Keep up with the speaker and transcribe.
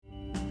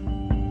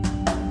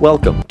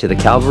Welcome to the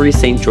Calvary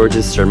St.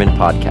 George's Sermon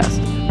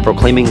Podcast,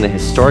 proclaiming the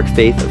historic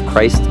faith of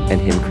Christ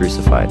and Him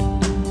crucified.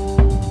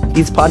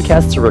 These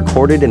podcasts are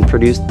recorded and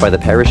produced by the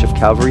parish of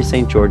Calvary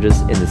St.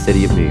 George's in the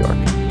city of New York.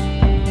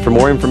 For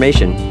more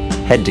information,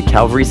 head to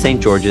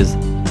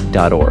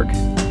calvarystgeorges.org.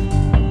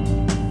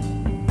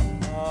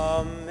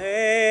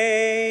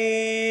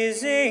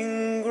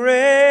 Amazing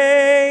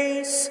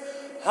grace,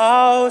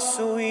 how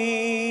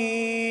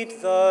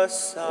sweet the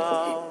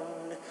sound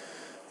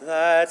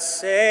that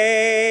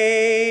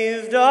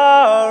saved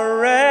a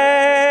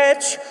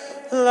wretch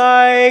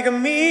like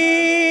me.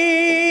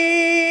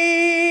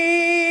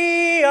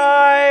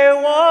 I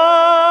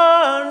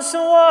once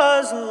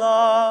was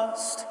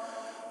lost,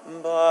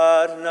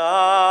 but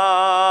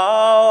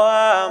now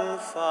am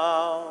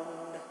found,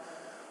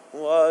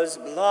 was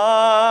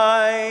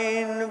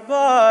blind,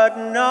 but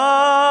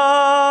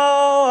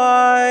now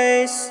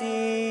I see.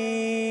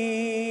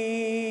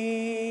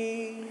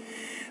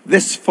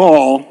 This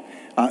fall,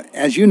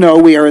 as you know,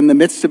 we are in the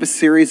midst of a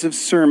series of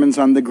sermons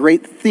on the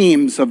great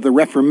themes of the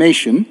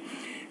Reformation,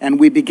 and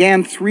we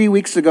began 3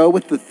 weeks ago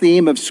with the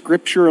theme of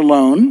Scripture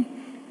alone.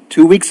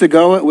 2 weeks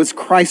ago, it was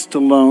Christ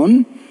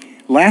alone.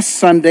 Last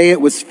Sunday, it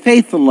was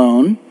faith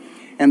alone.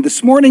 And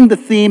this morning, the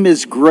theme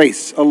is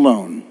grace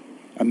alone.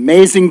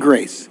 Amazing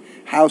grace.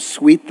 How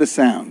sweet the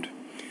sound.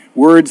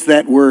 Words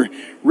that were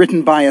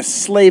written by a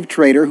slave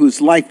trader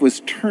whose life was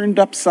turned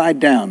upside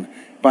down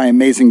by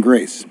amazing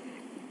grace.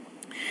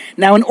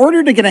 Now, in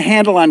order to get a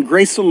handle on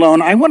grace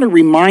alone, I want to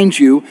remind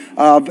you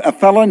of a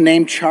fellow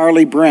named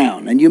Charlie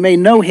Brown, and you may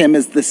know him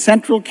as the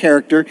central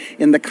character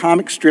in the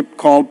comic strip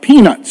called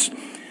Peanuts.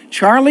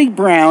 Charlie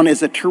Brown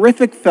is a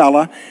terrific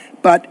fella,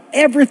 but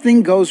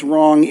everything goes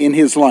wrong in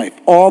his life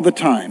all the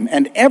time.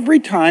 And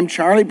every time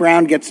Charlie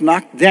Brown gets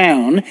knocked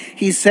down,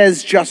 he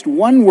says just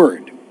one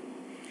word,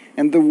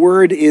 and the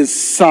word is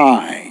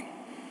sigh.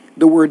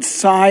 The word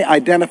sigh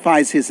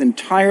identifies his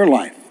entire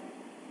life.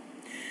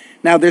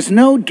 Now, there's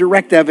no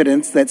direct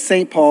evidence that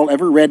St. Paul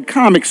ever read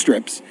comic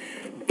strips,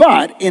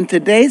 but in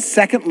today's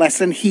second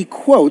lesson, he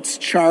quotes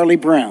Charlie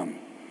Brown,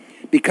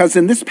 because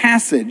in this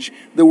passage,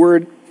 the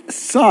word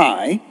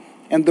sigh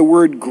and the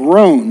word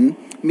groan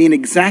mean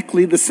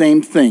exactly the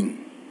same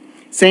thing.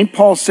 St.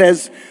 Paul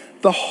says,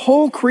 the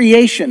whole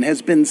creation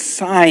has been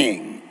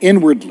sighing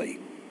inwardly,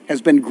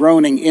 has been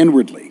groaning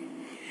inwardly.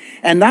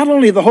 And not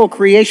only the whole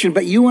creation,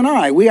 but you and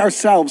I, we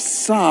ourselves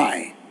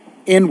sigh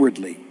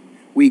inwardly.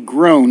 We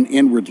groan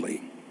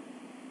inwardly.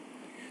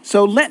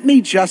 So let me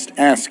just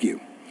ask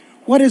you,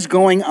 what is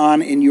going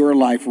on in your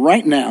life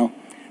right now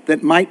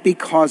that might be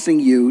causing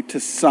you to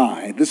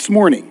sigh this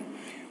morning?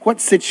 What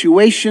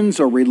situations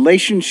or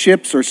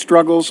relationships or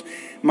struggles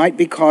might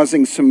be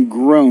causing some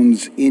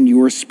groans in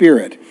your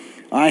spirit?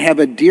 I have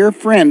a dear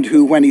friend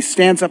who, when he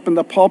stands up in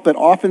the pulpit,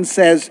 often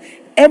says,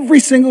 every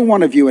single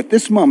one of you at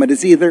this moment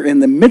is either in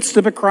the midst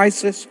of a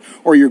crisis,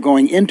 or you're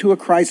going into a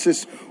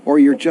crisis, or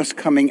you're just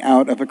coming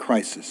out of a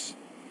crisis.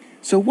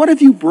 So what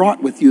have you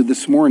brought with you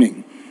this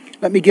morning?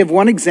 Let me give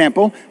one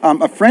example.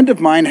 A friend of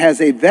mine has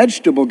a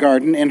vegetable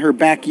garden in her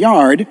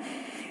backyard,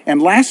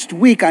 and last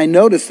week I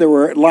noticed there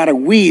were a lot of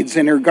weeds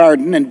in her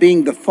garden, and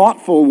being the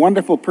thoughtful,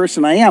 wonderful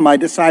person I am, I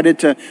decided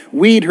to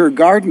weed her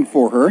garden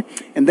for her,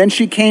 and then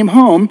she came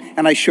home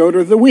and I showed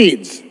her the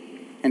weeds,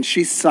 and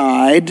she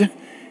sighed,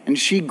 and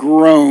she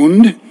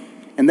groaned,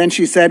 and then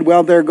she said,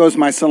 well, there goes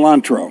my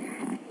cilantro.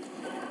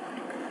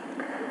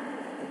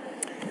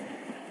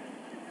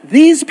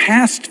 These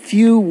past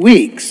few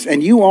weeks,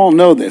 and you all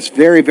know this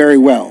very, very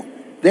well,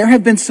 there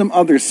have been some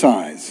other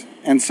sighs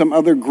and some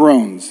other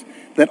groans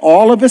that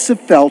all of us have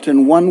felt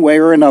in one way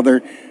or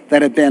another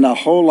that have been a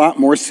whole lot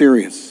more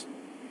serious.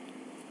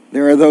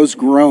 There are those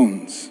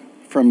groans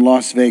from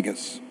Las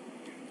Vegas,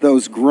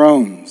 those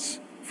groans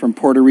from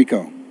Puerto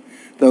Rico,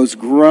 those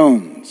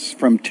groans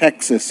from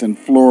Texas and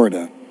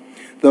Florida,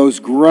 those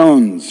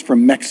groans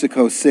from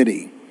Mexico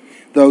City,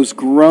 those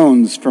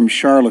groans from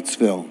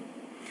Charlottesville,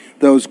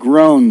 those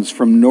groans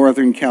from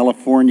Northern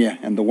California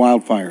and the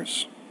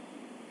wildfires.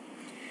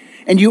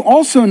 And you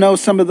also know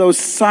some of those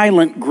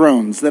silent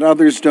groans that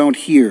others don't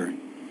hear,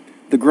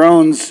 the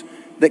groans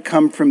that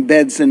come from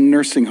beds in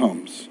nursing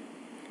homes,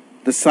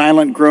 the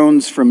silent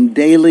groans from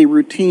daily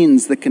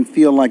routines that can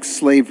feel like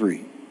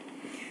slavery,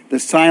 the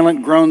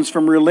silent groans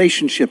from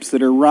relationships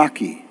that are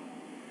rocky,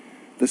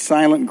 the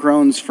silent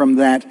groans from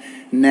that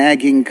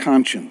nagging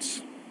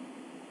conscience.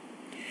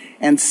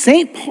 And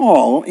St.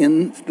 Paul,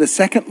 in the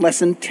second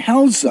lesson,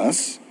 tells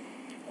us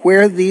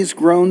where these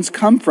groans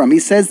come from. He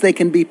says they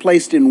can be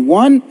placed in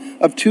one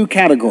of two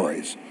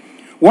categories.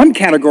 One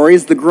category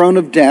is the groan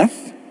of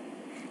death,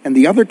 and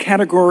the other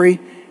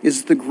category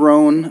is the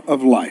groan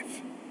of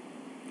life.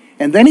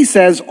 And then he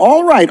says,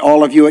 all right,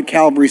 all of you at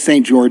Calvary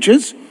St.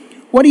 George's,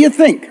 what do you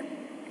think?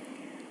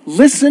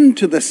 Listen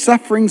to the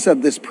sufferings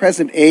of this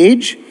present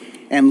age,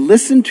 and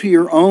listen to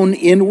your own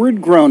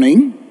inward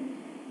groaning,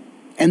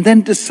 and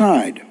then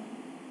decide.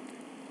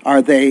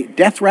 Are they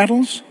death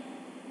rattles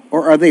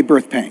or are they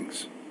birth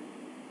pangs?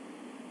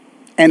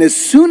 And as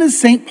soon as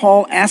St.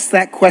 Paul asks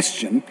that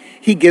question,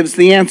 he gives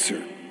the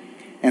answer.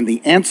 And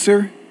the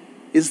answer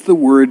is the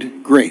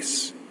word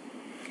grace.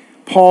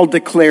 Paul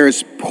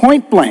declares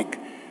point blank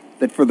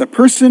that for the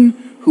person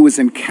who is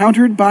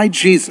encountered by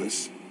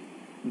Jesus,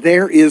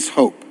 there is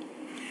hope.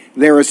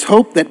 There is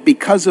hope that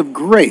because of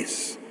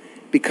grace,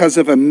 because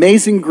of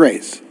amazing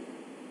grace,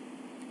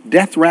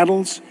 death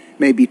rattles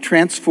may be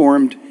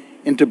transformed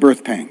into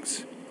birth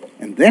pangs.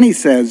 And then he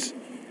says,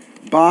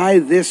 by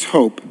this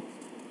hope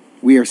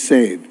we are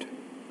saved.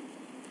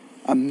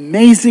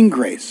 Amazing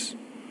grace.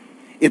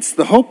 It's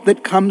the hope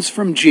that comes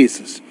from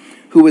Jesus,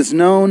 who has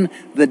known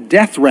the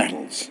death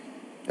rattles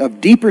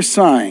of deeper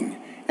sighing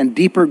and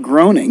deeper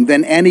groaning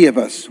than any of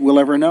us will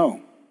ever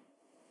know.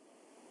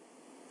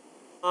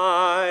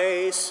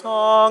 My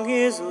song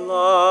is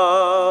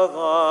love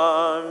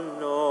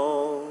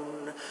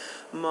unknown,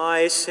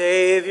 my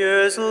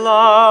Savior's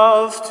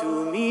love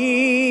to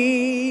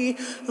me,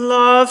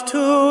 love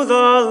to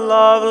the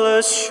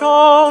loveless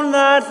shown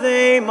that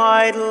they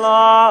might lovely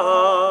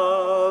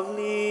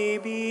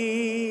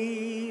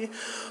be.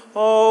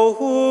 Oh,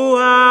 who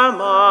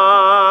am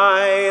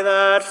I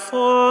that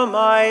for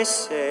my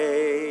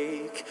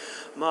sake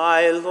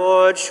my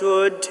Lord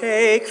should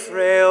take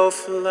frail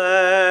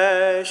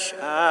flesh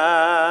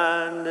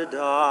and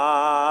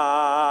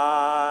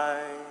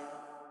die?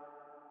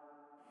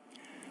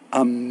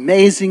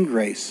 Amazing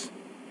grace.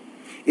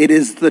 It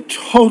is the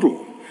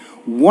total,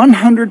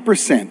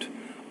 100%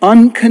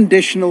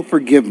 unconditional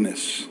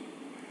forgiveness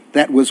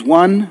that was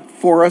won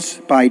for us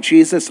by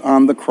Jesus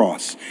on the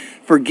cross.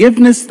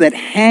 Forgiveness that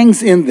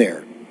hangs in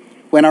there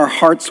when our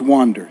hearts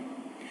wander.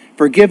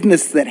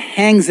 Forgiveness that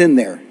hangs in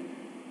there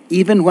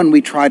even when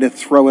we try to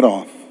throw it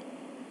off.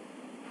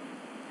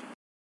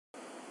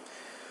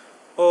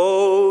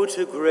 Oh,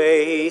 to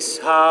grace,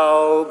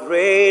 how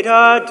great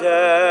a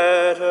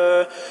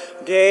debtor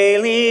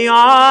daily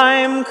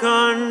I'm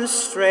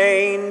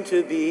constrained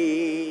to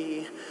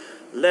be.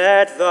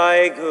 Let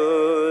thy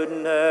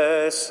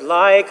goodness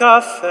like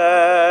a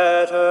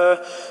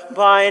fetter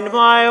bind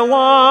my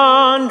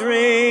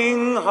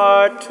wandering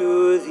heart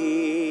to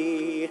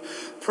thee.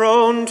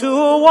 Prone to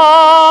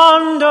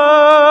wander,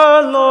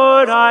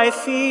 Lord, I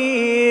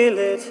feel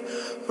it,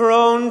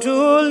 prone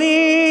to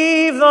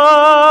leave the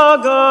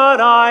God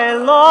I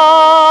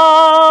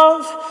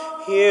love.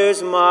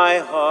 Here's my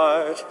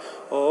heart,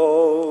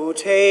 oh,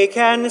 take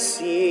and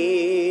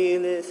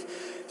seal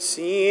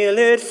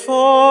it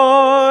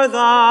for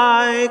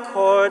thy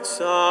courts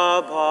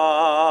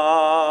above.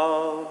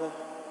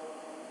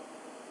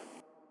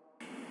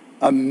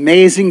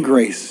 Amazing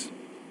grace.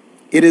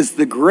 It is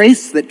the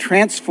grace that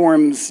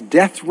transforms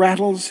death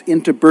rattles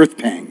into birth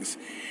pangs,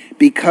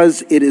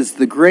 because it is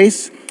the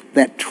grace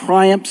that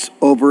triumphs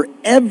over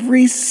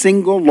every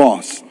single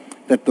loss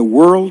that the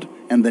world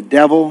and the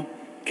devil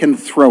can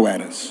throw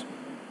at us.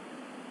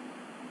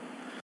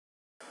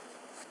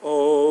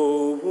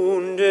 O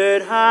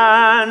wounded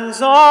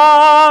hands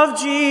of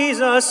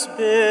Jesus,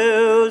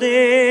 build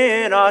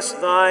in us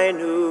thy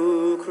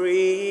new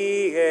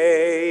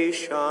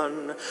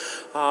creation.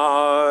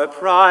 Our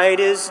pride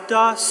is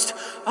dust,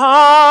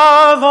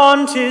 our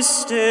vaunt is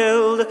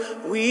stilled,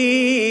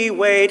 we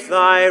wait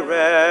thy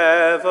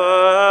revelation.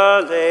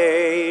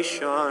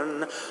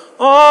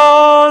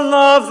 Oh,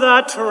 love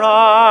that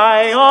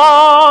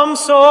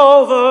triumphs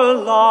over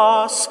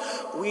loss,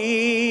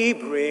 we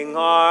bring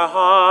our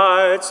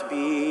hearts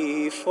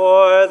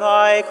before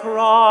thy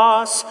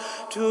cross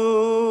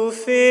to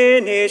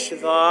finish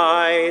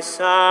thy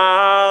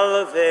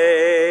salvation.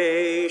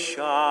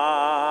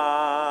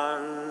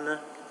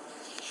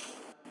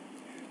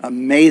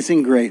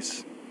 Amazing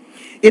grace.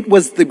 It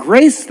was the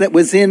grace that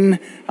was in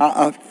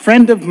a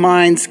friend of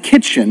mine's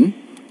kitchen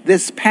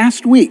this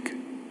past week.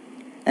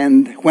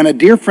 And when a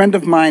dear friend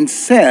of mine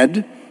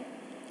said,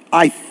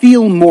 I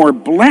feel more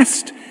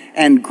blessed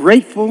and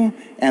grateful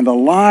and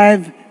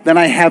alive than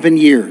I have in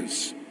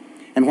years.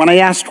 And when I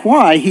asked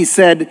why, he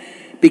said,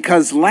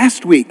 because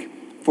last week,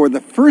 for the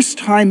first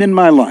time in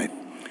my life,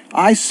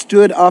 I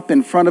stood up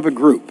in front of a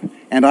group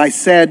and I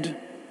said,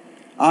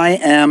 I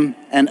am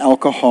an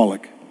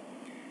alcoholic.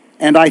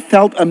 And I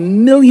felt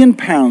 1,000,000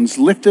 pounds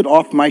lifted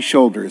off my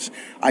shoulders.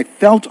 I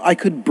felt I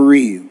could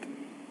breathe.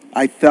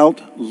 I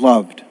felt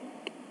loved.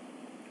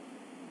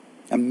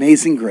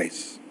 Amazing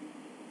grace.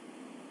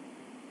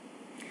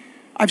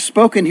 I've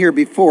spoken here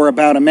before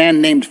about a man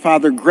named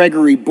Father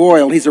Gregory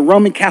Boyle. He's a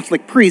Roman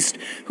Catholic priest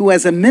who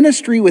has a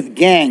ministry with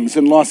gangs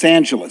in Los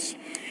Angeles.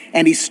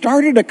 And he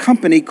started a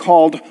company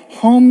called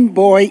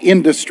Homeboy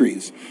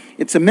Industries.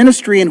 It's a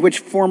ministry in which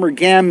former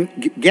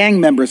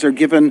gang members are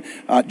given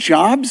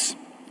jobs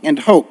and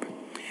hope.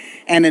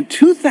 And in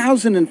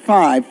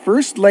 2005,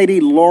 First Lady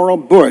Laurel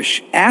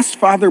Bush asked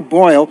Father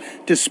Boyle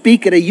to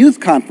speak at a youth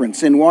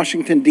conference in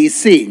Washington,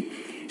 D.C.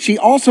 She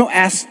also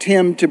asked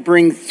him to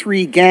bring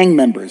 3 gang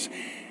members.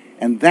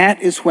 And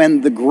that is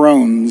when the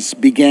groans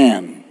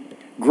began.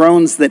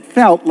 Groans that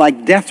felt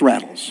like death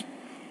rattles.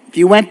 If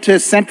you went to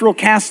Central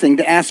Casting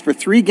to ask for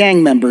 3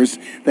 gang members,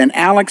 then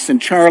Alex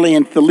and Charlie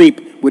and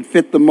Philippe would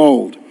fit the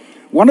mold.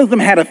 One of them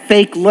had a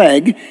fake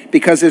leg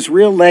because his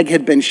real leg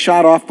had been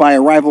shot off by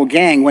a rival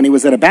gang when he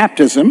was at a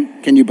baptism.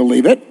 Can you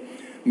believe it?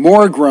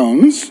 More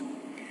groans.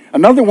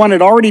 Another one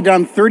had already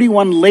done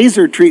 31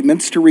 laser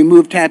treatments to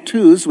remove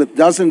tattoos with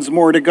dozens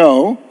more to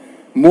go.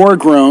 More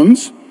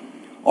groans.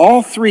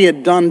 All three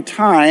had done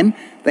time.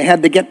 They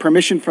had to get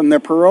permission from their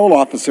parole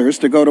officers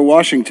to go to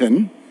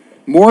Washington.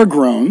 More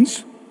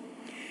groans.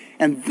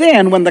 And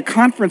then, when the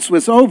conference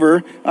was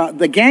over,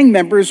 the gang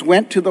members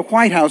went to the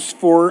White House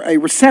for a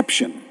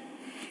reception.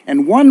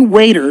 And one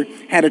waiter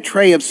had a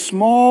tray of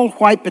small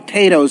white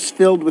potatoes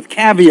filled with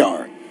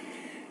caviar.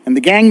 And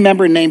the gang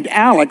member named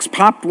Alex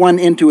popped one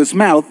into his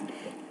mouth.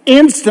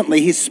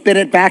 Instantly, he spit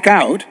it back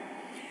out.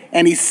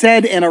 And he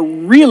said in a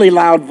really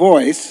loud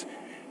voice,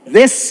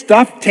 "This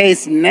stuff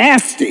tastes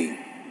nasty."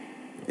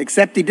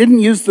 Except he didn't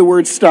use the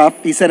word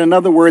stuff. He said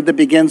another word that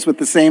begins with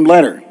the same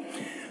letter.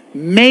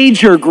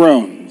 Major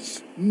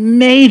groans,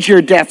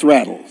 major death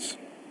rattles.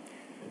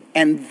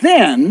 And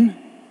then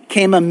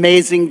came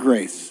amazing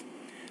grace.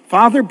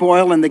 Father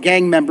Boyle and the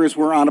gang members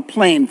were on a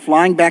plane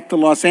flying back to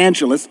Los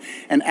Angeles,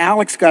 and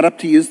Alex got up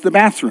to use the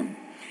bathroom.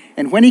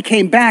 And when he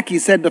came back, he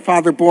said to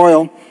Father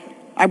Boyle,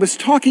 "I was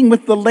talking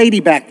with the lady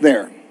back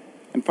there."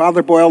 And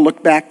Father Boyle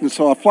looked back and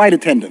saw a flight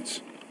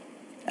attendant.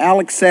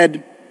 Alex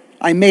said,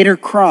 "I made her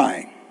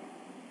cry."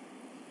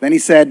 Then he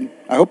said,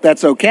 "I hope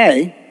that's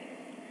okay."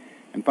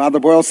 And Father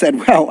Boyle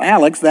said, "Well,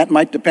 Alex, that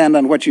might depend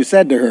on what you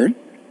said to her."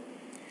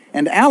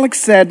 And Alex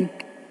said,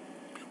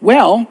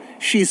 "Well,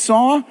 she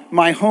saw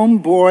my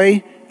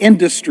Homeboy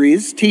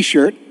Industries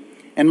t-shirt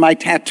and my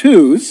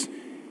tattoos,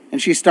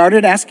 and she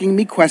started asking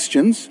me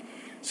questions.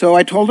 So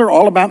I told her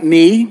all about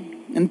me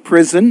and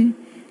prison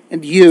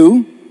and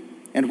you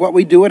and what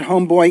we do at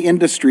Homeboy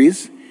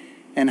Industries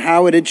and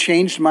how it had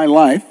changed my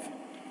life.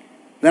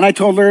 Then I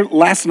told her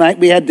last night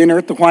we had dinner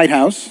at the White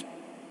House.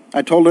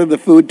 I told her the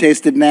food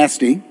tasted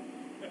nasty."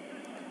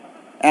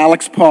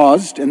 Alex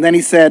paused, and then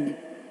he said,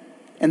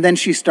 "And then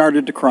she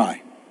started to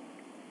cry."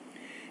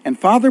 And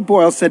Father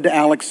Boyle said to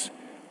Alex,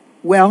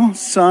 "Well,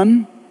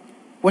 son,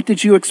 what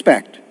did you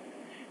expect?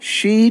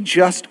 She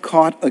just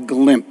caught a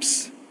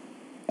glimpse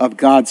of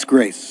God's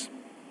grace.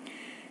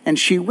 And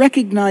she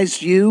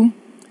recognized you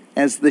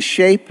as the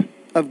shape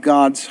of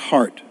God's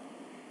heart.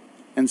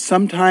 And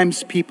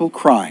sometimes people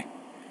cry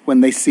when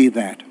they see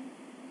that."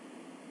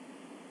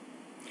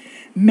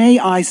 May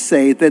I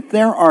say that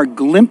there are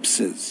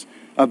glimpses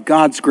of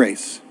God's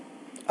grace,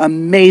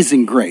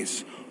 amazing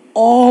grace,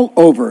 all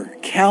over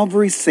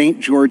Calvary St.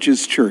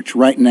 George's Church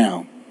right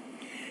now.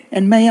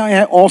 And may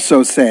I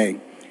also say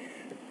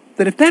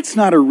that if that's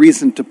not a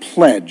reason to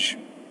pledge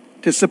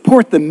to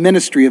support the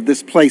ministry of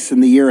this place in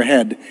the year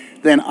ahead,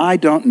 then I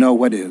don't know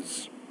what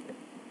is.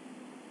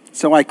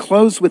 So I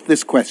close with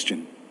this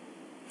question.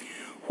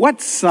 What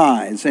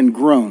sighs and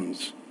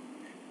groans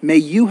may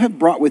you have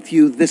brought with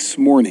you this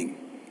morning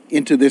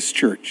into this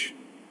church?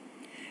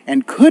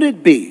 And could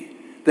it be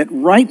that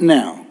right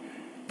now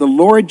the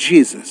Lord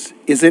Jesus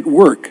is at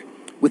work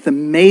with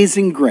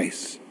amazing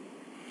grace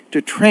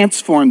to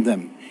transform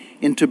them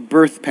into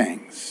birth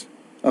pangs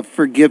of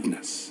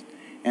forgiveness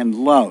and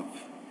love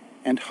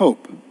and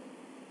hope,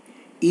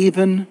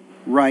 even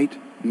right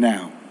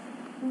now?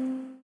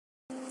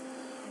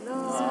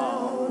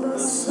 Now the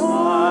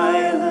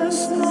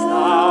silence,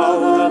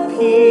 now the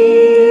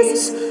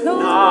peace,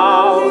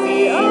 now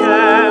the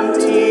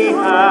empty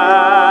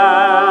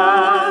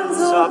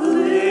hands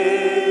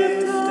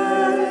uplifted,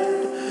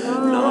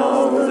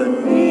 now the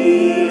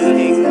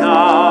kneeling,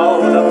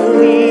 now the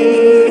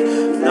plea,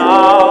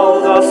 now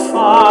the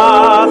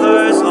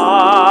Father's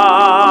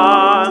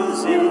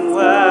arms in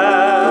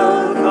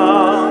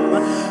welcome,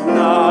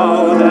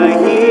 now the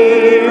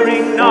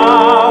hearing,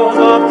 now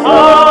the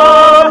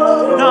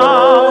power,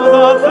 now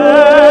the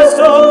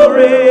vessel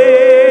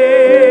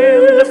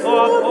brimmed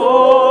for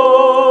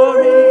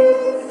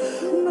pouring,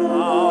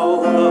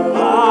 now the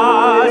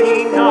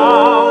body,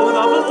 now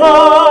the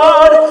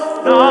blood,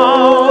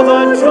 now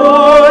the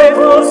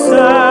joyful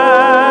celebration,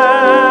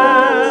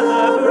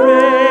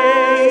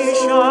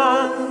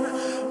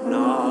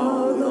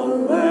 now the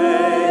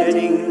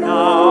wedding,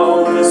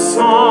 now the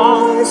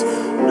songs,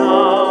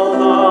 now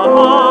the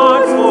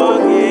heart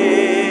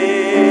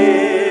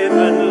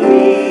forgiven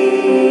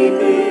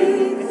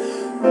leaping,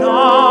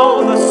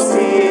 now the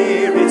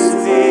Spirit's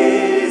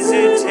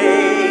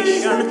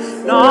visitation,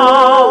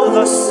 now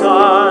the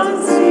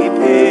Son's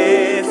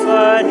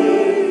epiphany,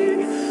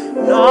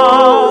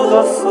 now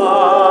the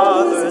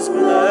Father's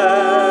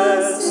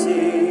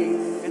blessing,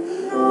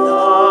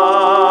 now.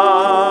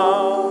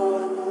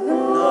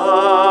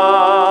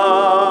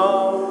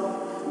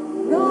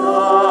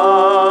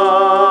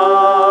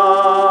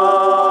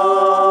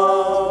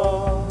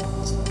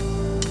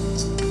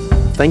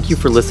 Thank you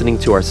for listening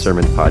to our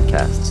sermon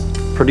podcast,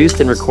 produced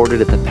and recorded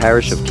at the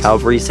parish of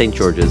Calvary St.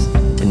 George's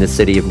in the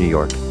city of New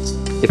York.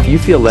 If you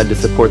feel led to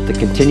support the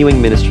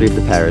continuing ministry of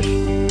the parish,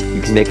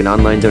 you can make an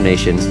online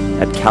donation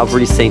at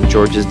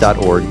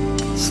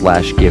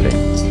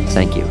calvarystgeorges.org/giving.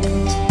 Thank you.